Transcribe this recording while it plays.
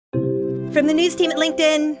From the news team at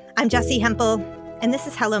LinkedIn, I'm Jessie Hempel, and this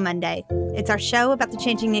is Hello Monday. It's our show about the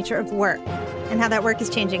changing nature of work and how that work is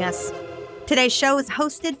changing us. Today's show is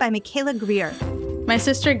hosted by Michaela Greer. My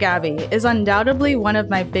sister Gabby is undoubtedly one of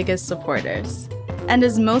my biggest supporters. And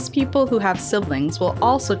as most people who have siblings will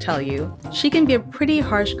also tell you, she can be a pretty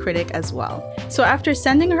harsh critic as well. So after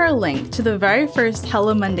sending her a link to the very first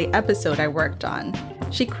Hello Monday episode I worked on,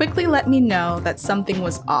 she quickly let me know that something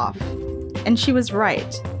was off. And she was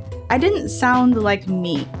right. I didn't sound like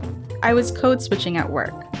me. I was code switching at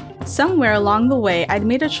work. Somewhere along the way, I'd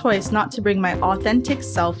made a choice not to bring my authentic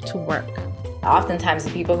self to work. Oftentimes,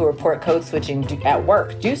 the people who report code switching at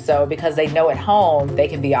work do so because they know at home they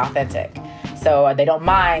can be authentic. So they don't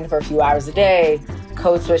mind for a few hours a day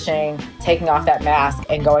code switching, taking off that mask,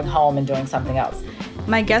 and going home and doing something else.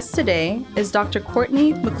 My guest today is Dr.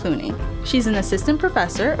 Courtney McCluney. She's an assistant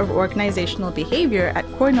professor of organizational behavior at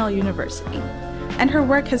Cornell University, and her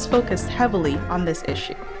work has focused heavily on this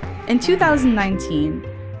issue. In 2019,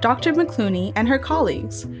 Dr. McCluney and her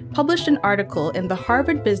colleagues published an article in the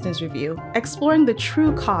Harvard Business Review exploring the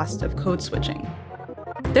true cost of code switching.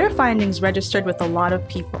 Their findings registered with a lot of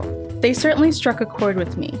people. They certainly struck a chord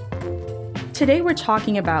with me. Today we're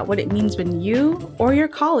talking about what it means when you or your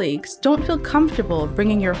colleagues don't feel comfortable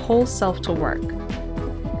bringing your whole self to work.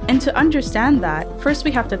 And to understand that, first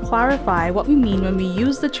we have to clarify what we mean when we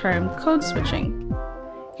use the term code switching.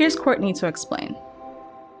 Here's Courtney to explain.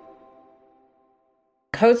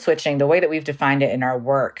 Code switching, the way that we've defined it in our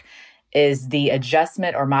work, is the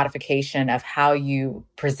adjustment or modification of how you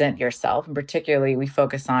present yourself. And particularly, we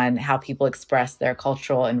focus on how people express their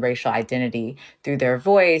cultural and racial identity through their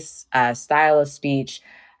voice, style of speech,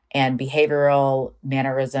 and behavioral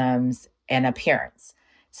mannerisms and appearance.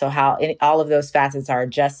 So how all of those facets are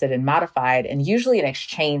adjusted and modified, and usually in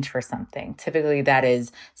exchange for something. Typically, that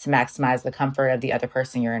is to maximize the comfort of the other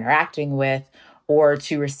person you're interacting with, or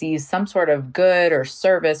to receive some sort of good or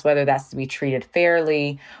service, whether that's to be treated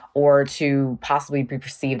fairly or to possibly be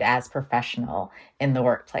perceived as professional in the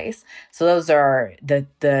workplace. So those are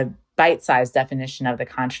the bite-sized definition of the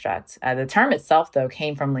construct. The term itself, though,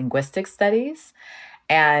 came from linguistic studies,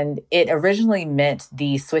 and it originally meant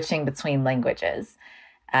the switching between languages.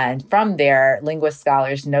 And from there, linguist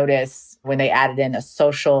scholars noticed when they added in a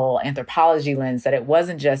social anthropology lens that it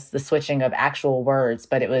wasn't just the switching of actual words,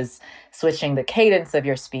 but it was switching the cadence of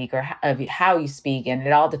your speak or of how you speak. And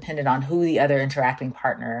it all depended on who the other interacting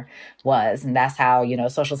partner was. And that's how,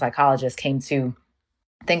 social psychologists came to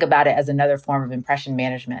think about it as another form of impression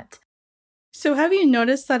management. So have you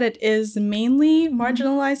noticed that it is mainly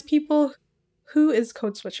marginalized people? Who is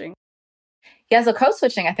code switching? Yeah, so code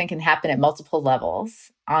switching, I think, can happen at multiple levels.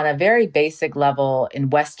 On a very basic level in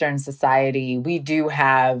Western society, we do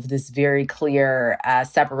have this very clear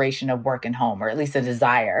separation of work and home, or at least a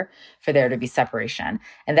desire for there to be separation.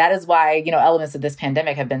 And that is why, elements of this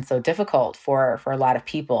pandemic have been so difficult for a lot of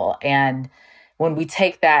people. And when we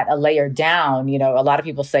take that a layer down, a lot of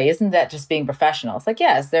people say, isn't that just being professional? It's like,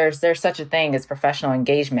 yes, there's such a thing as professional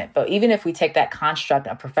engagement. But even if we take that construct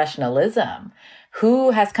of professionalism,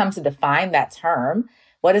 who has come to define that term?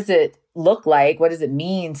 What does it look like? What does it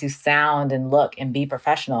mean to sound and look and be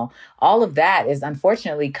professional? All of that is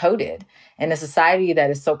unfortunately coded in a society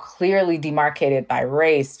that is so clearly demarcated by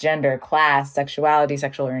race, gender, class, sexuality,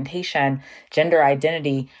 sexual orientation, gender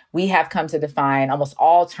identity. We have come to define almost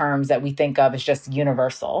all terms that we think of as just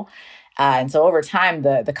universal. And so over time,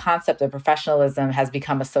 the concept of professionalism has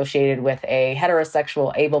become associated with a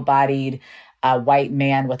heterosexual, able-bodied, white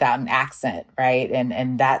man without an accent, right?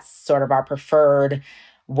 And that's sort of our preferred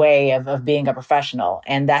way of being a professional.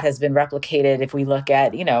 And that has been replicated if we look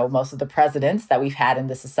at, most of the presidents that we've had in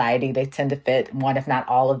the society, they tend to fit one, if not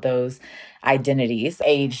all of those identities,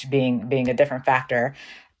 age being a different factor.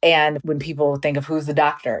 And when people think of who's the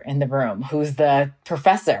doctor in the room, who's the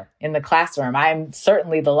professor in the classroom, I'm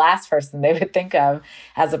certainly the last person they would think of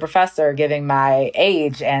as a professor, given my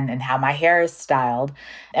age and how my hair is styled.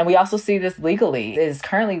 And we also see this legally. It is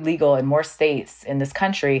currently legal in more states in this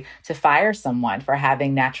country to fire someone for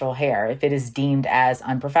having natural hair if it is deemed as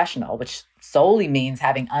unprofessional, which solely means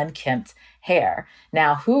having unkempt hair.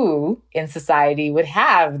 Now, who in society would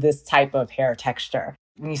have this type of hair texture?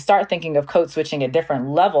 When you start thinking of code switching at different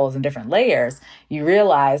levels and different layers, you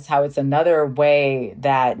realize how it's another way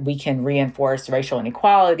that we can reinforce racial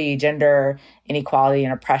inequality, gender inequality,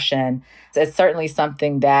 and oppression. It's certainly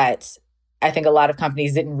something that I think a lot of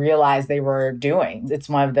companies didn't realize they were doing. It's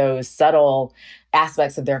one of those subtle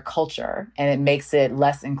aspects of their culture, and it makes it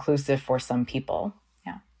less inclusive for some people.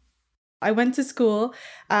 Yeah. I went to school.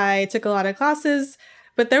 I took a lot of classes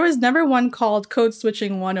but there was never one called Code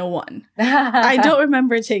Switching 101. I don't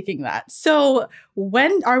remember taking that. So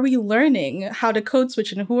when are we learning how to code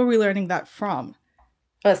switch, and who are we learning that from?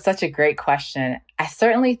 Well, it's such a great question. I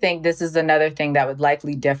certainly think this is another thing that would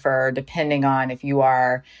likely differ depending on if you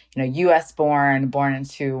are, U.S. born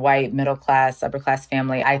into white, middle class, upper class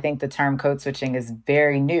family. I think the term code switching is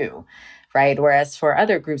very new, right? Whereas for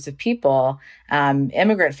other groups of people,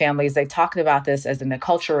 immigrant families, they talked about this as an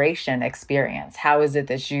acculturation experience. How is it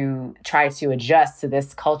that you try to adjust to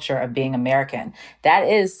this culture of being American? That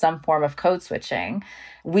is some form of code switching.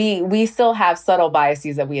 We still have subtle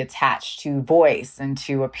biases that we attach to voice and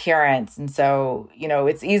to appearance. And so,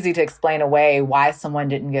 it's easy to explain away why someone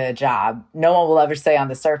didn't get a job. No one will ever say on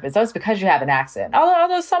the surface, oh, it's because you have an accent.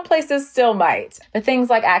 Although some places still might. But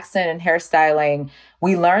things like accent and hairstyling,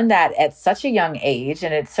 we learn that at such a young age,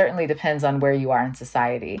 and it certainly depends on where you are in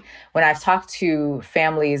society. When I've talked to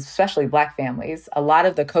families, especially Black families, a lot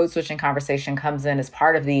of the code switching conversation comes in as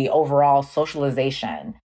part of the overall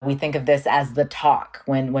socialization. We think of this as the talk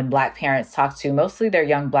when Black parents talk to mostly their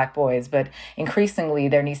young Black boys, but increasingly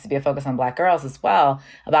there needs to be a focus on Black girls as well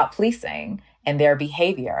about policing and their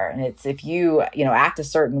behavior. And it's if you, act a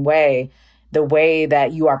certain way, the way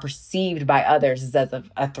that you are perceived by others is as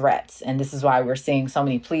a threat. And this is why we're seeing so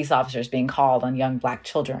many police officers being called on young Black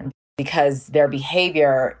children, because their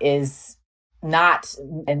behavior is not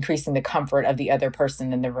increasing the comfort of the other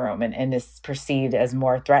person in the room and is perceived as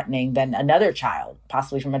more threatening than another child,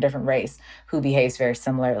 possibly from a different race, who behaves very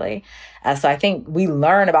similarly. So I think we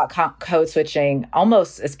learn about code switching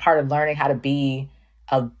almost as part of learning how to be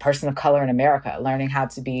a person of color in America, learning how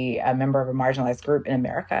to be a member of a marginalized group in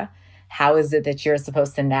America. How is it that you're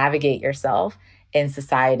supposed to navigate yourself in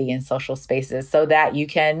society and social spaces so that you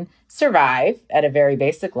can survive at a very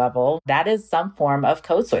basic level? That is some form of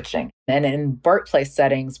code switching. And in workplace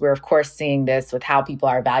settings, we're of course seeing this with how people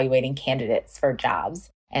are evaluating candidates for jobs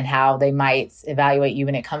and how they might evaluate you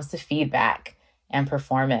when it comes to feedback and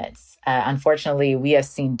performance. Unfortunately, we have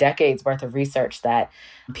seen decades worth of research that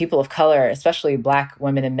people of color, especially Black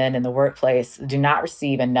women and men in the workplace, do not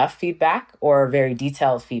receive enough feedback or very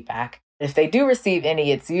detailed feedback. If they do receive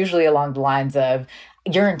any, it's usually along the lines of,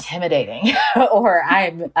 you're intimidating, or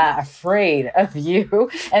I'm afraid of you.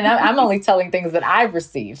 And I'm only telling things that I've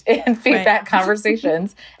received in feedback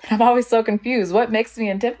conversations. And I'm always so confused. What makes me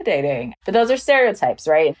intimidating? But those are stereotypes,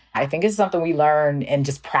 right? I think it's something we learn and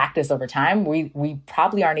just practice over time. We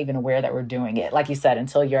probably aren't even aware that we're doing it. Like you said,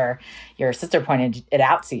 until your sister pointed it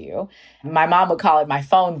out to you. My mom would call it my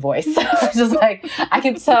phone voice. It's just like, I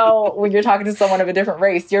can tell when you're talking to someone of a different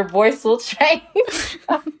race, your voice will change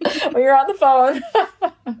when you're on the phone.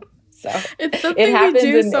 So it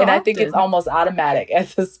happens, and I think it's almost automatic at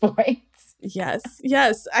this point.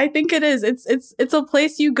 Yes, I think it is. It's a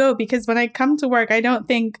place you go, because when I come to work, I don't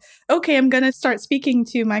think, okay, I'm going to start speaking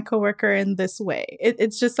to my coworker in this way.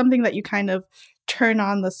 It's just something that you kind of turn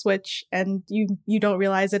on the switch, and you don't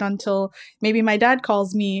realize it until maybe my dad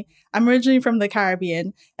calls me. I'm originally from the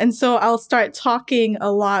Caribbean, and so I'll start talking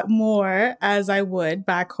a lot more as I would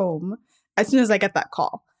back home as soon as I get that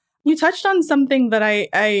call. You touched on something that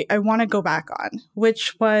I want to go back on,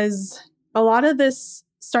 which was a lot of this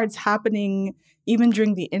starts happening even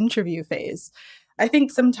during the interview phase. I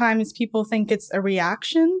think sometimes people think it's a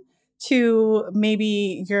reaction to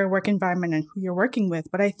maybe your work environment and who you're working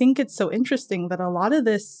with. But I think it's so interesting that a lot of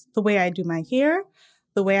this, the way I do my hair,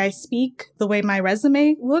 the way I speak, the way my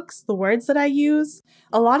resume looks, the words that I use,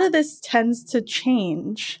 a lot of this tends to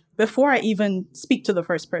change before I even speak to the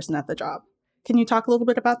first person at the job. Can you talk a little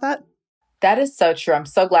bit about that? That is so true. I'm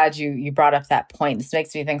so glad you brought up that point. This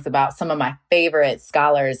makes me think about some of my favorite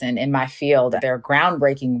scholars in my field, their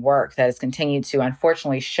groundbreaking work that has continued to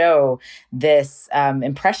unfortunately show this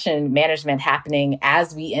impression management happening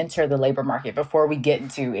as we enter the labor market before we get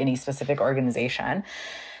into any specific organization.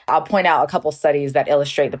 I'll point out a couple studies that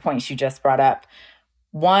illustrate the points you just brought up.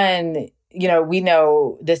 One, we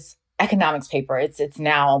know this economics paper, it's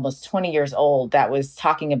now almost 20 years old, that was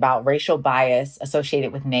talking about racial bias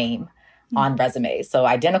associated with name on resumes. So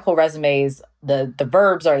identical resumes, the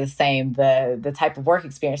verbs are the same, the type of work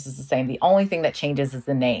experience is the same. The only thing that changes is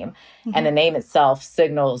the name, and the name itself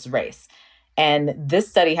signals race. And this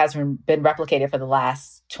study has been replicated for the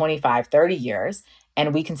last 25, 30 years,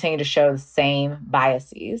 and we continue to show the same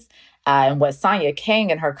biases. And what Sonia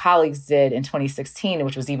King and her colleagues did in 2016,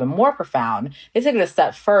 which was even more profound, they took it a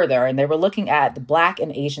step further, and they were looking at the Black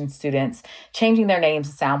and Asian students changing their names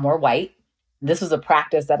to sound more white This was a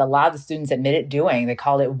practice that a lot of the students admitted doing. They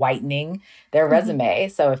called it whitening their resume.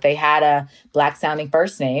 So if they had a Black sounding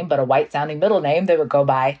first name, but a white sounding middle name, they would go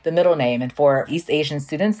by the middle name. And for East Asian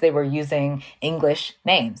students, they were using English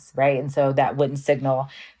names, right? And so that wouldn't signal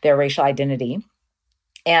their racial identity.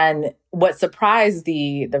 And what surprised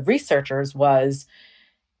the researchers was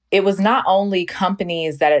it was not only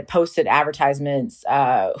companies that had posted advertisements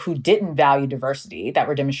who didn't value diversity that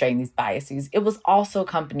were demonstrating these biases. It was also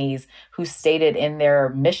companies who stated in their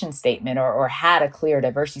mission statement or had a clear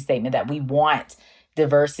diversity statement that we want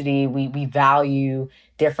diversity, we value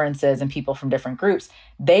differences and people from different groups.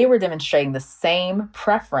 They were demonstrating the same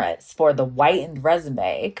preference for the whitened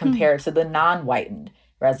resume compared to the non-whitened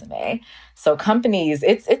resume. So companies,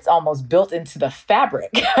 it's almost built into the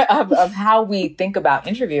fabric of how we think about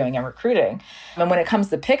interviewing and recruiting. And when it comes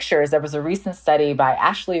to pictures, there was a recent study by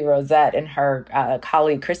Ashley Rosette and her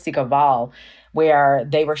colleague Christy Caval, where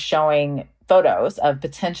they were showing photos of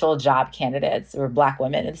potential job candidates who were Black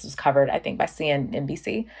women. And this was covered, I think, by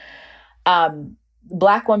CNBC.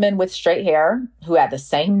 Black women with straight hair who had the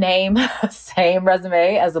same name, same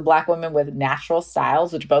resume as the Black women with natural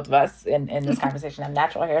styles, which both of us in this conversation have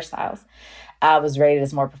natural hairstyles, was rated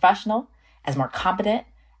as more professional, as more competent,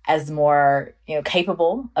 as more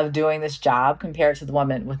capable of doing this job compared to the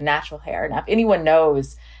woman with natural hair. Now, if anyone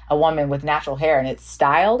knows a woman with natural hair and it's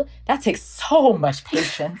styled, that takes so much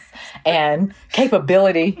patience and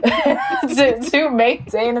capability to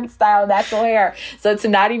maintain and style natural hair. So to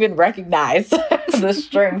not even recognize the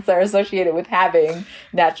strengths that are associated with having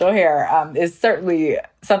natural hair is certainly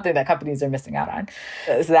something that companies are missing out on.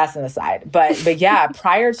 So that's an aside. But yeah,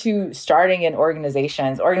 prior to starting in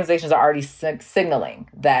organizations are already signaling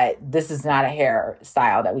that this is not a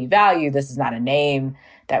hairstyle that we value. This is not a name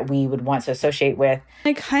that we would want to associate with.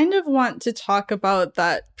 I kind of want to talk about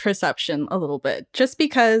that perception a little bit, just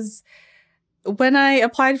because when I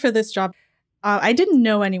applied for this job, I didn't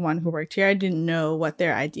know anyone who worked here. I didn't know what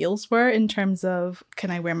their ideals were in terms of,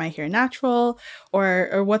 can I wear my hair natural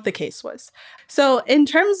or what the case was. So in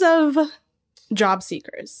terms of job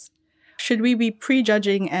seekers, should we be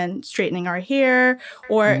prejudging and straightening our hair,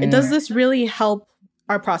 or does this really help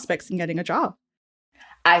our prospects in getting a job?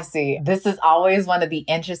 I see. This is always one of the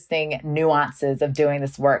interesting nuances of doing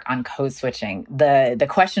this work on code switching. The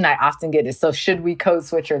question I often get is, so should we code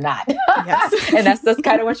switch or not? Yes. And that's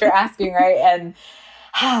kind of what you're asking, right? And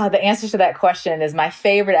the answer to that question is my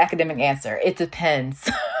favorite academic answer. It depends.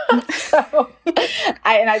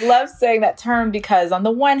 I love saying that term because on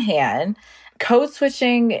the one hand, code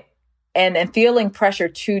switching and feeling pressure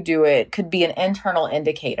to do it could be an internal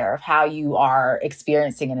indicator of how you are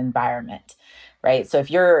experiencing an environment. Right. So if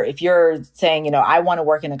you're saying, I want to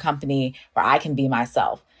work in a company where I can be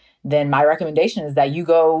myself, then my recommendation is that you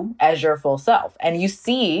go as your full self and you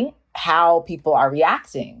see how people are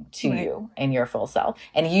reacting to you in your full self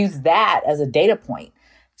and use that as a data point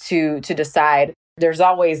to decide. There's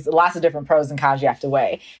always lots of different pros and cons you have to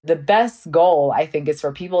weigh. The best goal, I think, is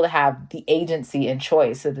for people to have the agency and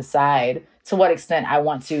choice to decide to what extent I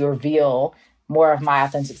want to reveal more of my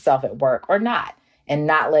authentic self at work or not. And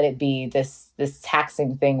not let it be this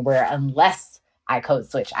taxing thing where unless I code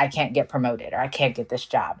switch, I can't get promoted or I can't get this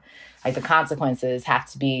job. Like the consequences have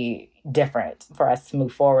to be different for us to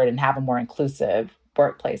move forward and have a more inclusive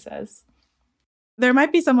workplaces. There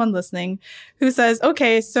might be someone listening who says,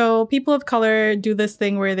 okay, so people of color do this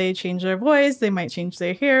thing where they change their voice, they might change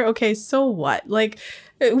their hair. Okay, so what? Like,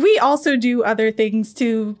 we also do other things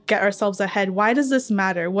to get ourselves ahead. Why does this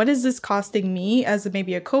matter? What is this costing me as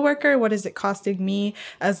maybe a coworker? What is it costing me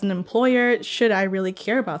as an employer? Should I really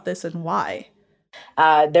care about this and why?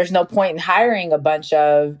 There's no point in hiring a bunch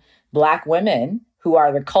of Black women who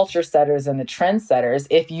are the culture setters and the trend setters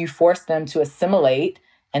if you force them to assimilate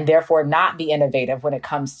and therefore not be innovative when it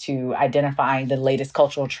comes to identifying the latest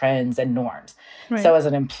cultural trends and norms. Right. So as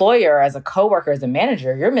an employer, as a coworker, as a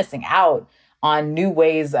manager, you're missing out on new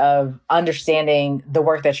ways of understanding the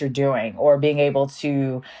work that you're doing or being able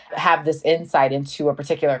to have this insight into a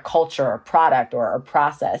particular culture or product or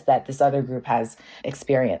process that this other group has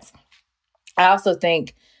experienced. I also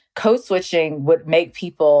think code switching would make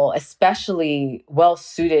people especially well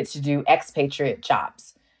suited to do expatriate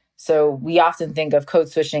jobs. So we often think of code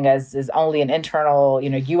switching as only an internal,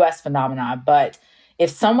 U.S. phenomenon. But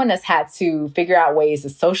if someone has had to figure out ways to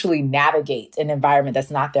socially navigate an environment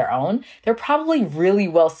that's not their own, they're probably really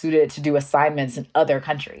well suited to do assignments in other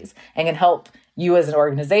countries and can help you as an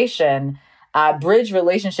organization bridge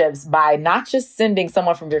relationships by not just sending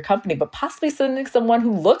someone from your company, but possibly sending someone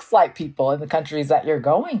who looks like people in the countries that you're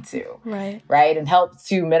going to. Right. Right. And help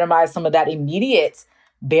to minimize some of that immediate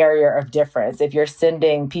barrier of difference. If you're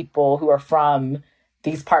sending people who are from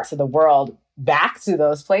these parts of the world back to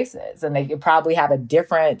those places, and they could probably have a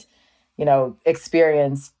different,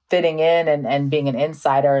 experience fitting in and being an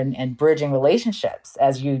insider and bridging relationships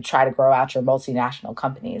as you try to grow out your multinational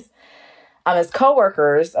companies. As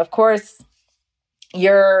coworkers, of course,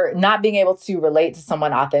 you're not being able to relate to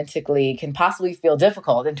someone authentically can possibly feel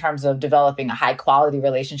difficult in terms of developing a high quality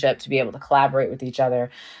relationship to be able to collaborate with each other.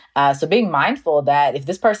 So being mindful that if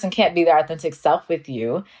this person can't be their authentic self with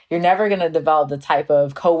you, you're never going to develop the type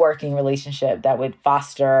of co-working relationship that would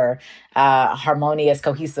foster a harmonious,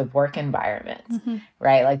 cohesive work environment,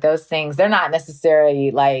 right? Like those things, they're not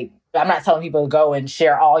necessarily like, I'm not telling people to go and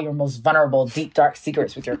share all your most vulnerable, deep, dark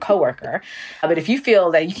secrets with your coworker. But if you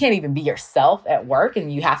feel that you can't even be yourself at work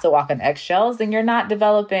and you have to walk on eggshells, then you're not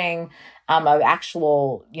developing an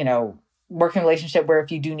actual, working relationship where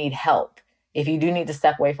if you do need help, if you do need to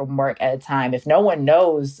step away from work at a time, if no one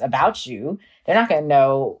knows about you, they're not going to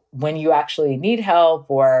know when you actually need help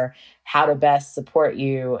or how to best support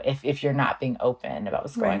you if you're not being open about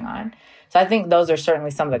what's going on. So I think those are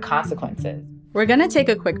certainly some of the consequences. We're going to take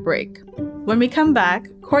a quick break. When we come back,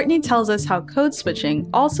 Courtney tells us how code switching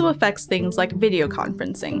also affects things like video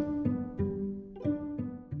conferencing.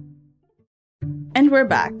 And we're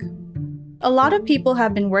back. A lot of people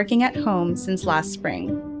have been working at home since last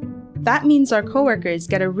spring. That means our coworkers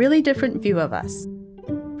get a really different view of us.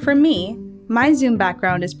 For me, my Zoom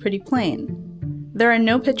background is pretty plain. There are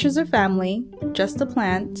no pictures of family, just a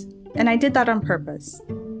plant, and I did that on purpose.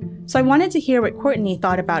 So I wanted to hear what Courtney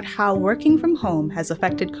thought about how working from home has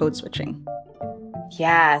affected code switching.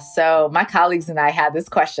 Yeah, so my colleagues and I had this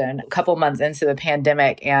question a couple months into the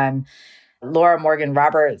pandemic, and Laura Morgan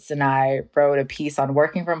Roberts and I wrote a piece on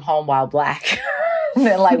working from home while Black.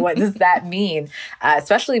 And like, what does that mean?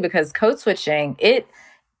 Especially because code switching, it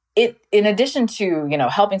in addition to,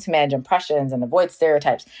 helping to manage impressions and avoid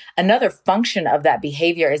stereotypes, another function of that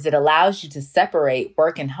behavior is it allows you to separate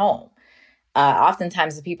work and home.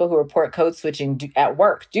 Oftentimes, the people who report code switching at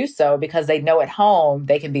work do so because they know at home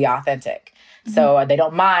they can be authentic. So they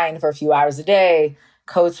don't mind for a few hours a day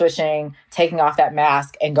code switching, taking off that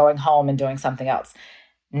mask and going home and doing something else.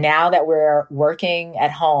 Now that we're working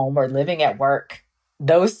at home or living at work,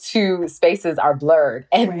 those two spaces are blurred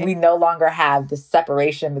and we no longer have this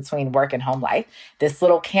separation between work and home life. This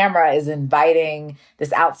little camera is inviting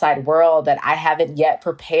this outside world that I haven't yet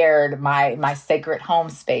prepared my sacred home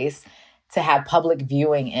space to have public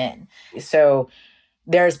viewing in. So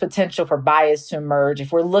there's potential for bias to emerge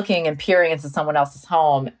if we're looking and peering into someone else's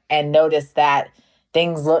home and notice that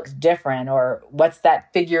things look different, or what's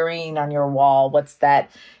that figurine on your wall? What's that,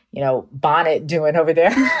 bonnet doing over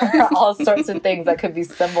there? All sorts of things that could be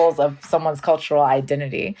symbols of someone's cultural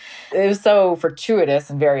identity. It was so fortuitous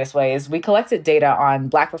in various ways. We collected data on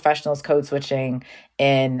Black professionals code switching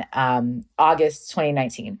in August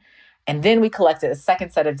 2019. And then we collected a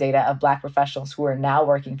second set of data of Black professionals who are now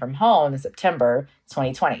working from home in September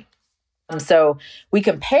 2020. So we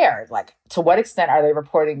compared, to what extent are they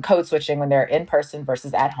reporting code switching when they're in person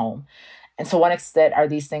versus at home? And to what extent are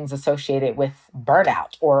these things associated with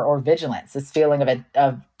burnout or vigilance, this feeling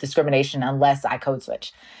of discrimination unless I code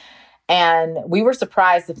switch? And we were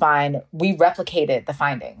surprised to find we replicated the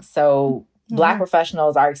findings. So Black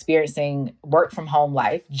professionals are experiencing work from home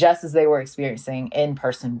life just as they were experiencing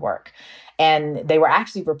in-person work. And they were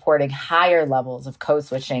actually reporting higher levels of code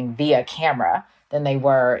switching via camera than they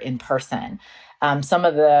were in person. Some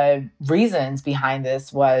of the reasons behind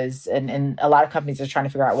this was, and a lot of companies are trying to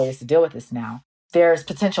figure out ways to deal with this now, there's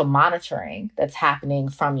potential monitoring that's happening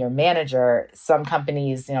from your manager. Some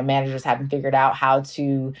companies, managers haven't figured out how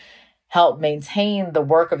to help maintain the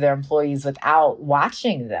work of their employees without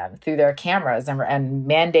watching them through their cameras and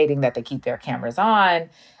mandating that they keep their cameras on,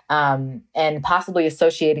 and possibly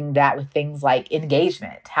associating that with things like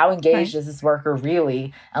engagement. How engaged is this worker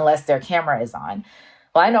really unless their camera is on?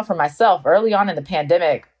 Well, I know for myself, early on in the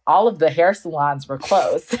pandemic, all of the hair salons were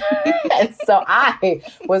closed. And so I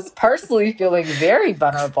was personally feeling very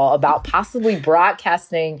vulnerable about possibly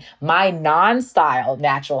broadcasting my non-style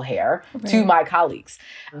natural hair to my colleagues.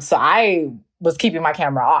 So I was keeping my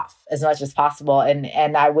camera off as much as possible.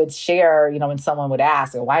 And I would share, when someone would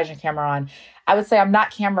ask, why is your camera on? I would say, I'm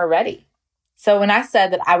not camera ready. So when I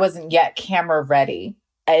said that I wasn't yet camera ready,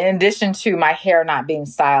 in addition to my hair not being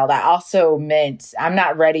styled, I also meant I'm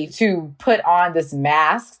not ready to put on this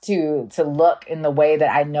mask to look in the way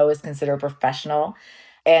that I know is considered professional.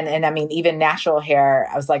 And I mean, even natural hair,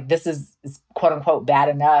 I was like, this is quote unquote bad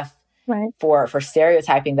enough for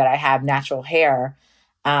stereotyping that I have natural hair.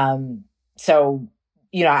 So,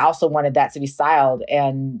 I also wanted that to be styled.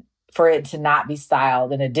 And for it to not be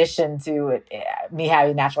styled. In addition to me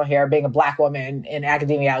having natural hair, being a Black woman in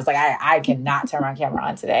academia, I was like, I cannot turn my camera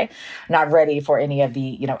on today. I'm not ready for any of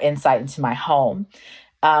the, insight into my home.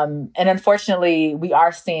 And unfortunately, we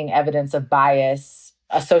are seeing evidence of bias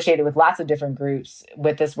associated with lots of different groups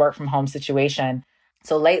with this work from home situation.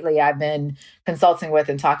 So lately, I've been consulting with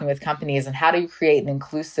and talking with companies on how do you create an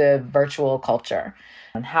inclusive virtual culture?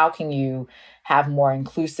 And how can you have more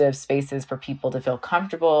inclusive spaces for people to feel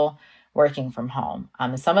comfortable working from home?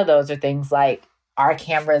 And some of those are things like, are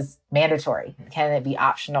cameras mandatory? Can it be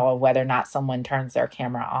optional whether or not someone turns their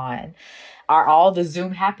camera on? Are all the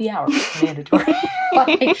Zoom happy hours mandatory?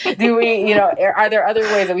 Do we, are there other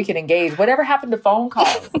ways that we can engage? Whatever happened to phone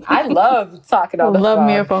calls? I love talking on the phone. Love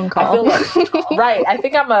me a phone call. I feel like, right. I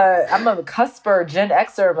think I'm a cusper, Gen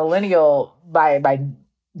Xer, millennial by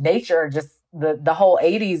nature. Just the whole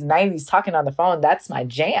 80s, 90s talking on the phone, that's my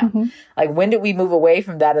jam. Mm-hmm. Like, when did we move away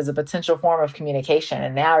from that as a potential form of communication?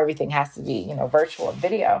 And now everything has to be, virtual and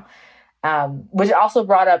video. Which also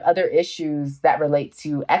brought up other issues that relate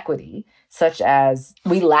to equity, such as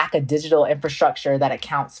we lack a digital infrastructure that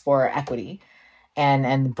accounts for equity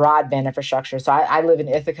and broadband infrastructure. So I live in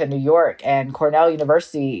Ithaca, New York, and Cornell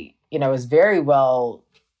University, is very well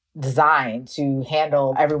designed to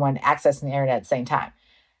handle everyone accessing the internet at the same time.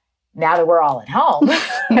 Now that we're all at home,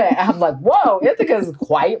 I'm like, whoa, Ithaca is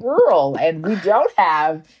quite rural and we don't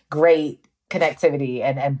have great connectivity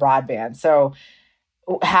and broadband. So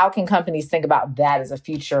how can companies think about that as a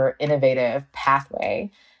future innovative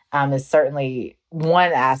pathway is certainly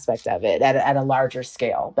one aspect of it at a larger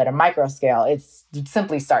scale. But a micro scale, it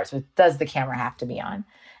simply starts with, does the camera have to be on?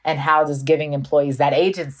 And how does giving employees that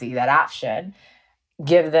agency, that option,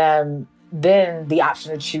 give them then the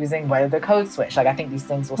option of choosing whether the code switch? Like, I think these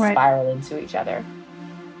things will spiral into each other.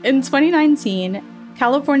 In 2019,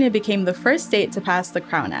 California became the first state to pass the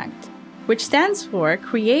Crown Act, which stands for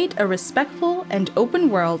Create a Respectful and Open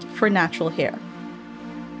World for Natural Hair.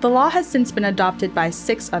 The law has since been adopted by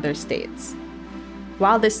 6 other states.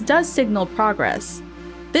 While this does signal progress,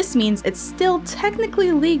 this means it's still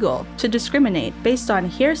technically legal to discriminate based on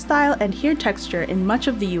hairstyle and hair texture in much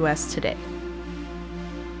of the US today.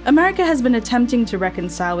 America has been attempting to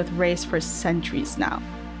reconcile with race for centuries now,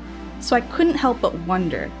 so I couldn't help but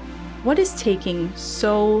wonder, what is taking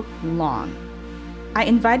so long? I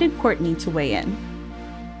invited Courtney to weigh in.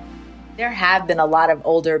 There have been a lot of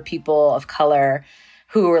older people of color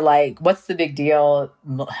who were like, what's the big deal?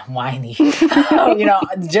 Whiny.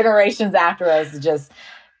 Generations after us just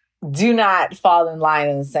do not fall in line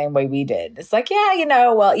in the same way we did. It's like,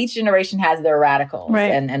 well, each generation has their radicals.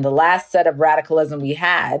 Right. And the last set of radicalism we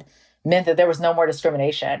had meant that there was no more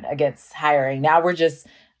discrimination against hiring. Now we're just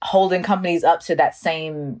holding companies up to that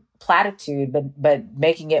same platitude, but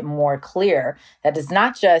making it more clear that it's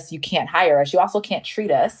not just you can't hire us, you also can't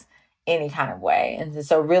treat us any kind of way. And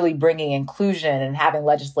so really bringing inclusion and having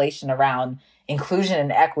legislation around inclusion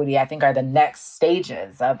and equity, I think, are the next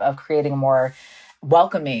stages of creating a more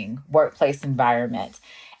welcoming workplace environment.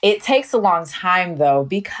 It takes a long time, though,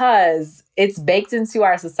 because it's baked into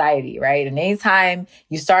our society, right? And anytime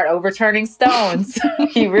you start overturning stones,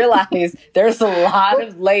 you realize there's a lot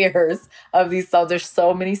of layers of these stones. There's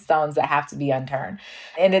so many stones that have to be unturned.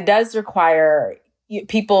 And it does require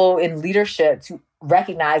people in leadership to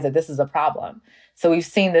recognize that this is a problem. So we've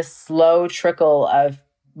seen this slow trickle of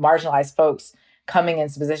marginalized folks coming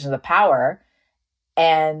into positions of power,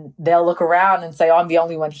 and they'll look around and say, oh, I'm the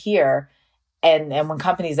only one here. And when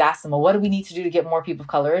companies ask them, well, what do we need to do to get more people of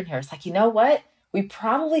color in here? It's like, you know what? We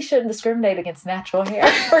probably shouldn't discriminate against natural hair,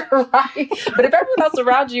 right? But if everyone else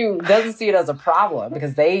around you doesn't see it as a problem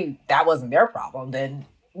because that wasn't their problem, then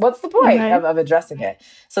what's the point of addressing it?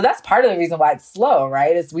 So that's part of the reason why it's slow,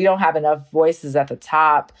 right? Is we don't have enough voices at the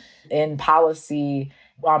top in policy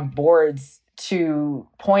on boards to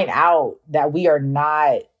point out that we are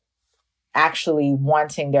not actually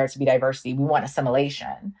wanting there to be diversity. We want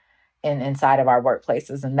assimilation inside of our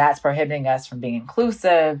workplaces. And that's prohibiting us from being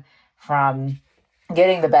inclusive, from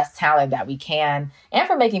getting the best talent that we can, and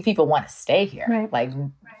from making people want to stay here. Right. Like,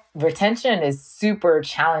 retention is super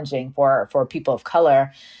challenging for people of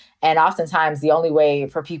color. And oftentimes the only way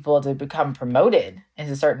for people to become promoted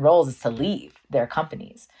into certain roles is to leave their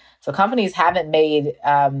companies. So companies haven't made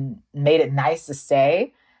it nice to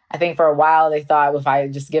stay. I think for a while they thought, well, if I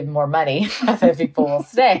just give them more money, then people will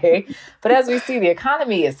stay. But as we see, the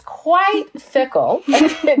economy is quite fickle.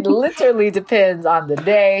 It literally depends on the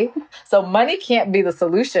day. So money can't be the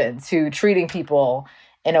solution to treating people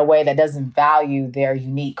in a way that doesn't value their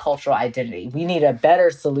unique cultural identity. We need a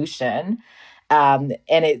better solution And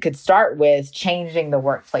it could start with changing the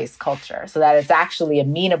workplace culture so that it's actually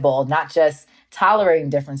amenable, not just tolerating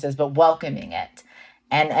differences, but welcoming it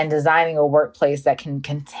and designing a workplace that can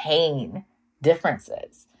contain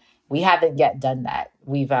differences. We haven't yet done that.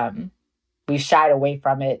 We've shied away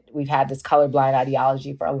from it. We've had this colorblind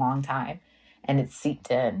ideology for a long time, and it's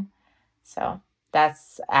seeped in. So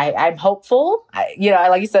I'm hopeful.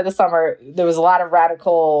 Like you said, this summer, there was a lot of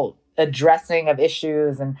radical addressing of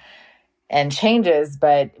issues and changes,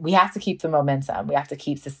 but we have to keep the momentum. We have to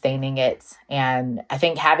keep sustaining it. And I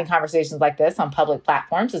think having conversations like this on public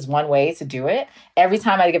platforms is one way to do it. Every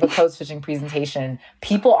time I give a code switching presentation,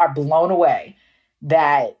 people are blown away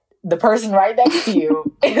that the person right next to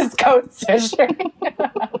you is code switching.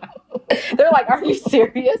 They're like, are you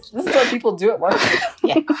serious? This is what people do at work?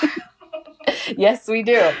 Yes. Yes, we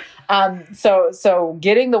do. So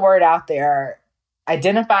getting the word out there,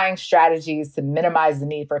 identifying strategies to minimize the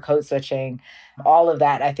need for code switching, all of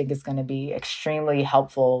that, I think, is going to be extremely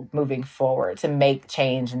helpful moving forward to make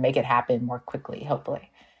change and make it happen more quickly, hopefully.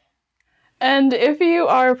 And if you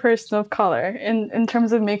are a person of color in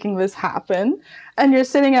terms of making this happen, and you're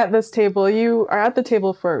sitting at this table, you are at the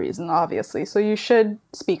table for a reason, obviously, so you should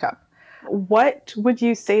speak up. What would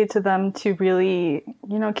you say to them to really,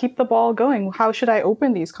 keep the ball going? How should I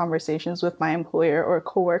open these conversations with my employer or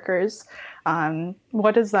coworkers?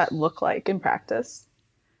 What does that look like in practice?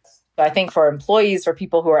 So I think for employees, for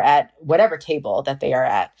people who are at whatever table that they are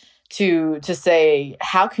at, to say,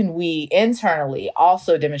 how can we internally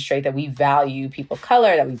also demonstrate that we value people of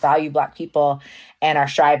color, that we value Black people, and are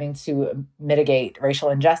striving to mitigate racial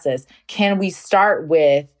injustice? Can we start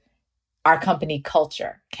with our company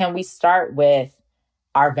culture? Can we start with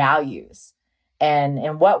our values? And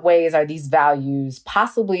in what ways are these values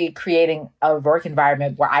possibly creating a work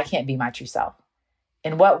environment where I can't be my true self?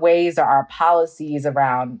 In what ways are our policies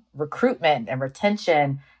around recruitment and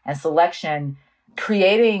retention and selection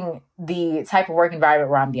creating the type of work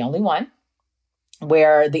environment where I'm the only one,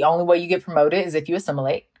 where the only way you get promoted is if you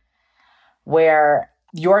assimilate, where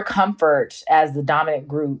your comfort as the dominant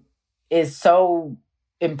group is so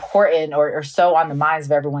important or so on the minds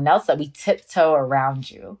of everyone else that we tiptoe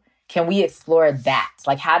around you? Can we explore that?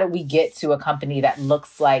 Like, how do we get to a company that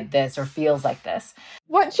looks like this or feels like this?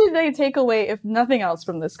 What should they take away, if nothing else,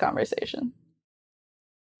 from this conversation?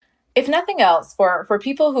 If nothing else, for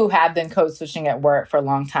people who have been code switching at work for a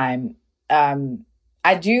long time,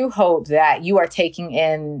 I do hope that you are taking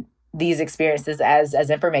in these experiences as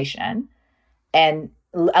information and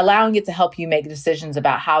allowing it to help you make decisions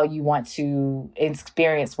about how you want to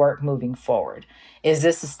experience work moving forward. Is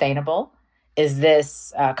this sustainable? Is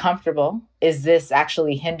this comfortable? Is this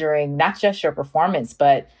actually hindering not just your performance,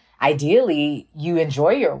 but ideally you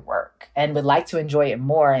enjoy your work and would like to enjoy it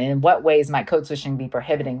more? And in what ways might code switching be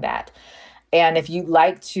prohibiting that? And if you'd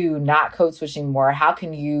like to not code switching more, how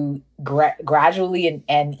can you gradually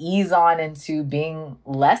and ease on into being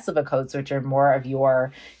less of a code switcher, more of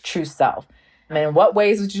your true self? I mean, in what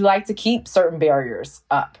ways would you like to keep certain barriers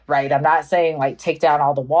up, right? I'm not saying like take down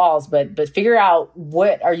all the walls, but figure out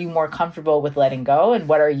what are you more comfortable with letting go and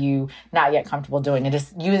what are you not yet comfortable doing, and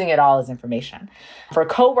just using it all as information. For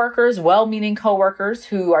coworkers, well-meaning coworkers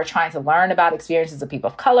who are trying to learn about experiences of people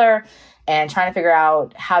of color and trying to figure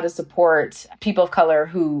out how to support people of color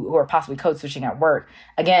who are possibly code switching at work.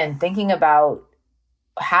 Again, thinking about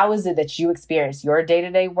how is it that you experience your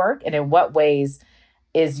day-to-day work, and in what ways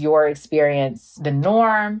is your experience the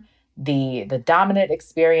norm, the dominant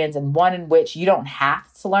experience, and one in which you don't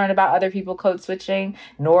have to learn about other people code switching,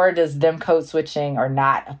 nor does them code switching or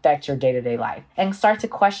not affect your day-to-day life, and start to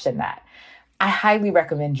question that. I highly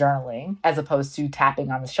recommend journaling as opposed to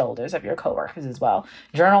tapping on the shoulders of your coworkers as well.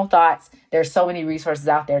 Journal thoughts. There's so many resources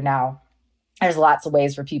out there now. There's lots of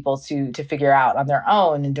ways for people to figure out on their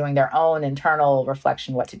own and doing their own internal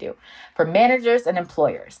reflection what to do. For managers and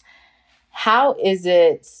employers, how is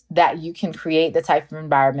it that you can create the type of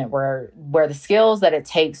environment where the skills that it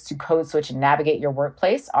takes to code switch and navigate your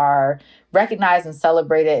workplace are recognized and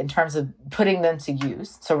celebrated in terms of putting them to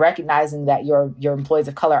use? So recognizing that your employees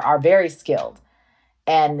of color are very skilled,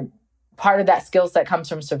 and part of that skill set comes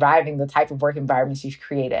from surviving the type of work environments you've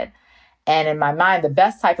created. And in my mind, the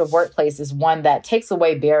best type of workplace is one that takes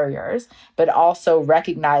away barriers, but also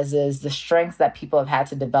recognizes the strengths that people have had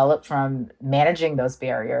to develop from managing those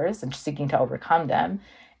barriers and seeking to overcome them,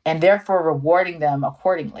 and therefore rewarding them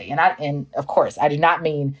accordingly. And of course, I do not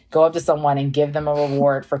mean go up to someone and give them a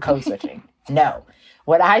reward for code switching. No.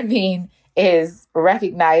 What I mean is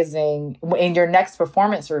recognizing in your next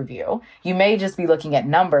performance review, you may just be looking at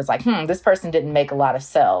numbers like, this person didn't make a lot of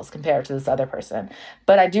sales compared to this other person.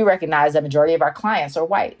 But I do recognize that majority of our clients are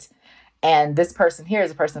white. And this person here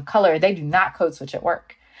is a person of color. They do not code switch at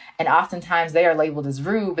work. And oftentimes they are labeled as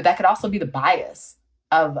rude, but that could also be the bias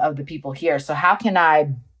of the people here. So how can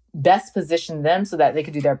I best position them so that they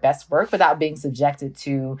can do their best work without being subjected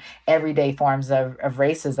to everyday forms of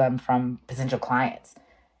racism from potential clients,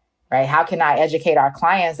 right? How can I educate our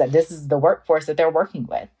clients that this is the workforce that they're working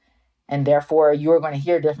with? And therefore, you're going to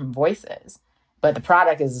hear different voices, but the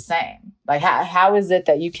product is the same. Like, how is it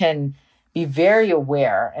that you can be very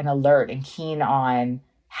aware and alert and keen on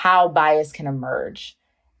how bias can emerge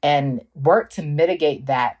and work to mitigate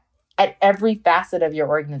that at every facet of your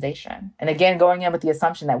organization? And again, going in with the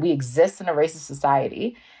assumption that we exist in a racist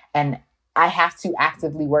society, and I have to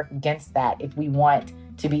actively work against that if we want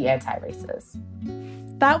to be anti-racist.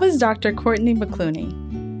 That was Dr. Courtney McCluney.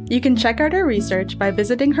 You can check out her research by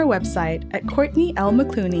visiting her website at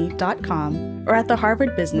CourtneyLMcCluney.com or at the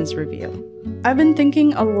Harvard Business Review. I've been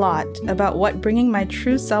thinking a lot about what bringing my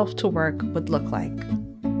true self to work would look like.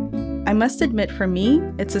 I must admit, for me,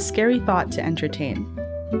 it's a scary thought to entertain.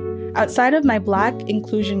 Outside of my Black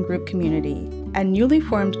inclusion group community and newly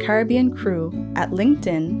formed Caribbean crew at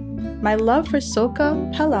LinkedIn, my love for Soca,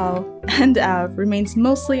 Palau, and Av remains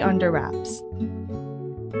mostly under wraps.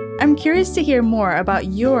 I'm curious to hear more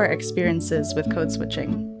about your experiences with code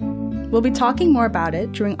switching. We'll be talking more about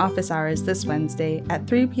it during office hours this Wednesday at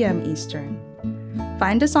 3 p.m. Eastern.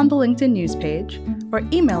 Find us on the LinkedIn news page or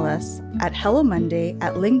email us at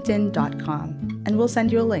hellomonday@linkedin.com and we'll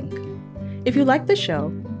send you a link. If you like the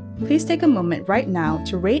show, please take a moment right now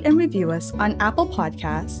to rate and review us on Apple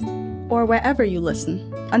Podcasts or wherever you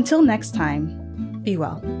listen. Until next time, be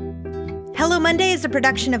well. Hello Monday is a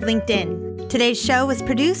production of LinkedIn. Today's show was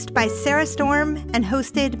produced by Sarah Storm and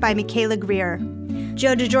hosted by Michaela Greer.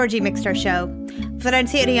 Joe DeGiorgi mixed our show.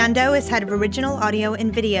 Florencia Riondo is head of original audio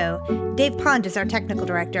and video. Dave Pond is our technical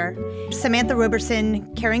director. Samantha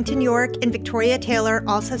Roberson, Carrington York, and Victoria Taylor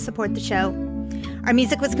also support the show. Our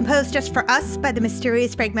music was composed just for us by the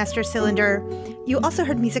mysterious Breakmaster Cylinder. You also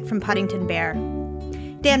heard music from Poddington Bear.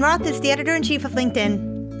 Dan Roth is the editor-in-chief of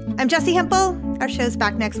LinkedIn. I'm Jessie Hempel. Our show's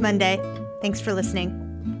back next Monday. Thanks for listening.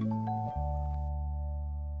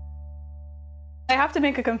 I have to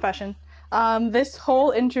make a confession. This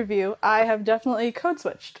whole interview, I have definitely code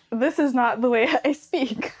switched. This is not the way I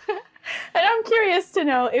speak. And I'm curious to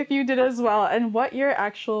know if you did as well and what your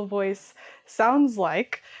actual voice sounds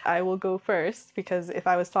like. I will go first because if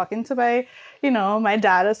I was talking to my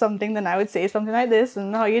dad or something, then I would say something like this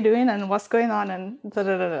and how you doing and what's going on and da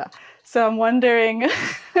da da da. So I'm wondering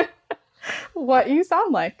what you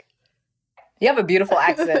sound like. You have a beautiful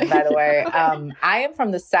accent, by the way. I am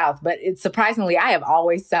from the South, but surprisingly, I have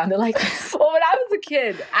always sounded like this. Well, when I was a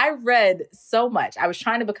kid, I read so much. I was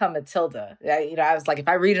trying to become Matilda. I was like, if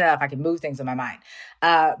I read enough, I can move things in my mind.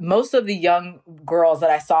 Most of the young girls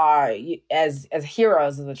that I saw as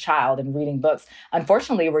heroes as a child and reading books,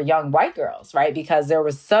 unfortunately, were young white girls, right? Because there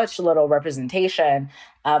was such little representation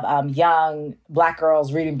of young Black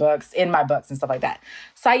girls reading books in my books and stuff like that.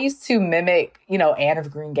 So I used to mimic, Anne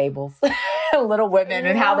of Green Gables, Little Women,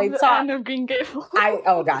 and how they talk. Anne of Green Gables.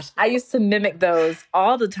 I used to mimic those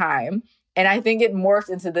all the time. And I think it morphed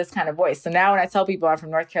into this kind of voice. So now when I tell people I'm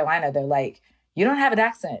from North Carolina, they're like, you don't have an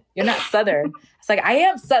accent. You're not Southern. It's like, I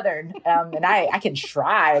am Southern. And I can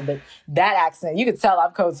try, but that accent, you can tell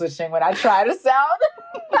I'm code switching when I try to sound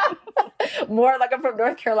more like I'm from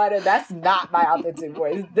North Carolina. That's not my authentic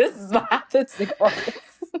voice. This is my authentic voice.